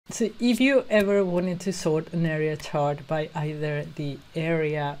So if you ever wanted to sort an area chart by either the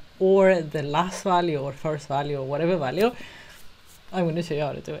area or the last value or first value or whatever value, I'm going to show you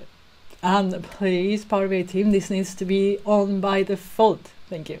how to do it. And please, Power BI team, this needs to be on by default.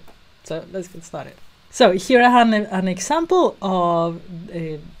 Thank you. So let's get started. So here I have an example of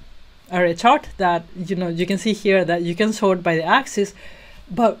a area chart that, you can see here that you can sort by the axis,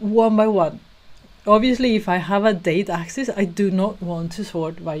 but one by one. Obviously, if I have a date axis, I do not want to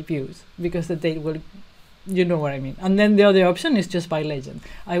sort by views because the date will, you know what I mean. And then the other option is just by legend.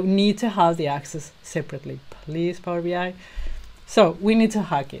 I need to have the axis separately. Please, Power BI. So we need to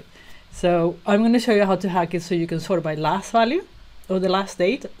hack it. So I'm going to show you how to hack it so you can sort by last value or the last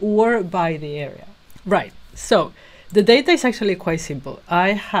date or by the area. Right. So the data is actually quite simple.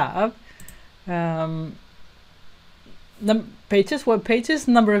 I have the pages, web pages,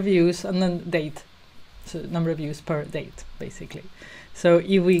 number of views, and then date. So number of views per date, basically. So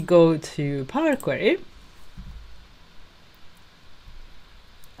if we go to Power Query,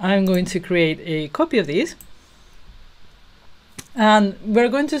 I'm going to create a copy of this. And we're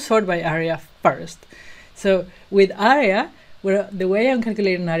going to sort by area first. So with area, the way I'm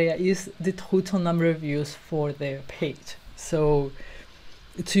calculating area is the total number of views for the page. So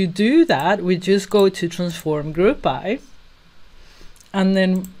to do that, we just go to transform group by, and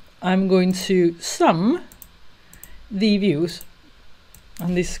then I'm going to sum the views,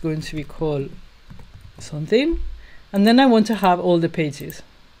 and this is going to be called something, and then I want to have all the pages,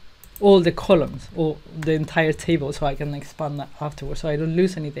 all the columns, or the entire table, so I can expand that afterwards so I don't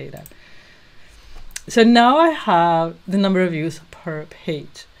lose any data. So now I have the number of views per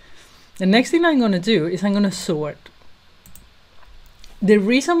page. The next thing I'm going to do is I'm going to sort. The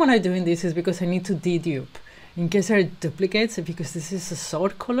reason why I'm doing this is because I need to dedupe. In case there are duplicates, because this is a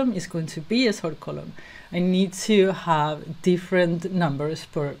sort column, it's going to be a sort column. I need to have different numbers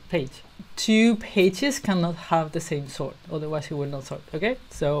per page. Two pages cannot have the same sort, otherwise it will not sort. Okay,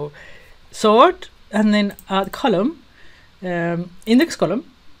 so sort and then add column, index column,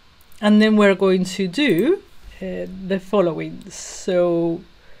 and then we're going to do the following. So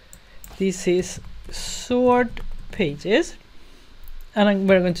this is sort pages, and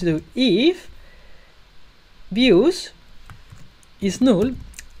we're going to do if views is null.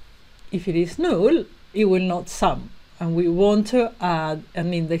 If it is null, it will not sum, and we want to add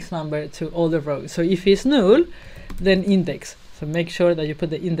an index number to all the rows. So if it's null, then index. So make sure that you put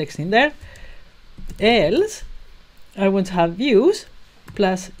the index in there. Else, I want to have views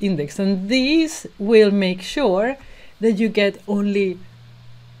plus index, and this will make sure that you get only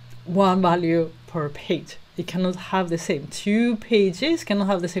one value per page. It cannot have the same. Two pages cannot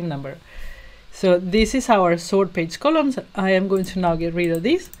have the same number. So this is our sort page columns. I am going to now get rid of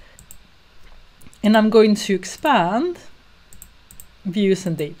this, and I'm going to expand views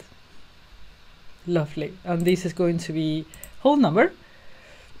and date. Lovely. And this is going to be whole number.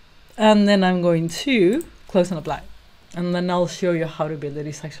 And then I'm going to close and apply. And then I'll show you how to build it.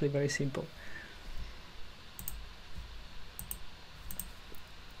 It's actually very simple.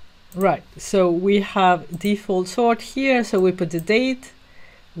 Right. So we have default sort here. So we put the date,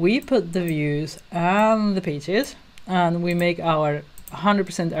 we put the views and the pages, and we make our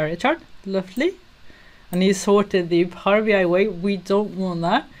 100% area chart. Lovely. And it's sorted the Power BI way. We don't want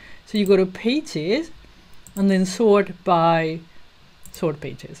that. So you go to pages and then sort by sort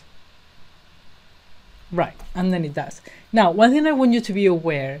pages. Right. And then it does. Now, one thing I want you to be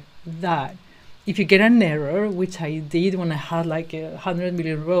aware that if you get an error, which I did when I had like 100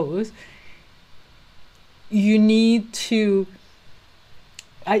 million rows, you need to,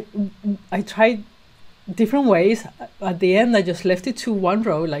 I tried different ways. At the end, I just left it to one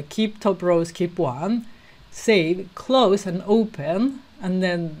row, like keep top rows, keep one, save, close and open, and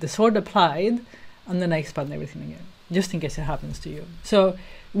then the sort applied, and then I expand everything again, just in case it happens to you. So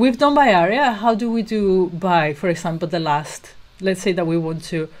we've done by area. How do we do by, for example, the last, let's say that we want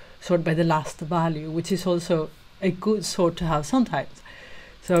to sort by the last value, which is also a good sort to have sometimes.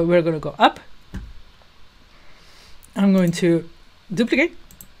 So we're going to go up. I'm going to duplicate.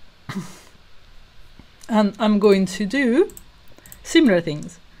 And I'm going to do similar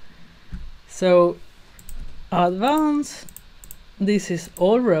things. So advanced, this is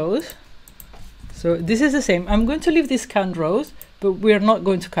all rows. So this is the same. I'm going to leave this count rows, but we're not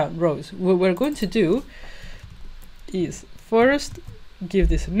going to count rows. What we're going to do is first give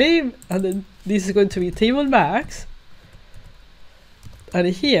this a name, and then this is going to be table max, and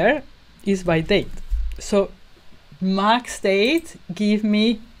here is by date. So max date give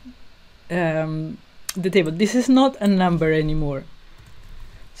me the table. This is not a number anymore,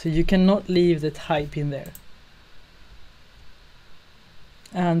 so you cannot leave the type in there.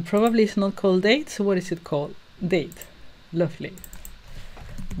 And probably it's not called date, so what is it called? Date. Lovely.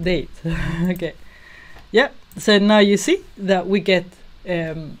 Date. Okay. Yeah, so now you see that we get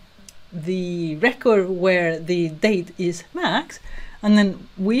the record where the date is max, and then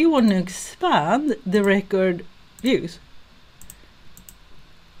we want to expand the record views.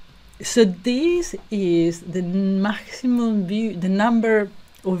 So this is the maximum view, the number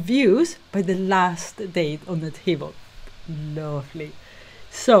of views by the last date on the table. Lovely.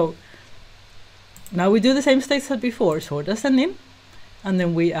 So now we do the same steps as before, sort ascending, and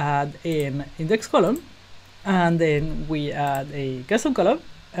then we add an index column, and then we add a custom column,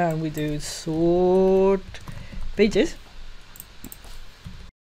 and we do sort pages.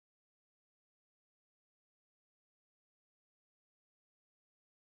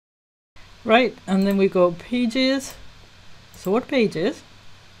 Right, and then we go pages, sort pages,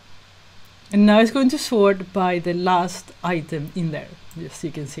 and now it's going to sort by the last item in there, just so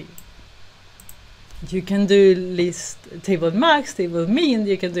you can see. You can do list table max, table mean,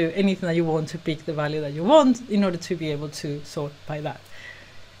 you can do anything that you want to pick the value that you want in order to be able to sort by that.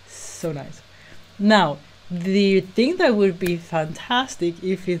 So nice. Now, the thing that would be fantastic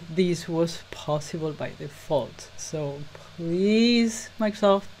if this was possible by default. So please,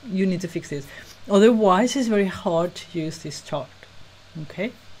 Microsoft, you need to fix this. Otherwise, it's very hard to use this chart.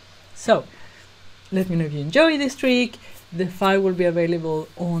 Okay, so let me know if you enjoy this trick. The file will be available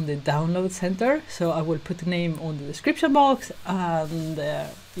on the download center, so I will put the name on the description box, and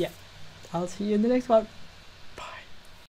yeah, I'll see you in the next one.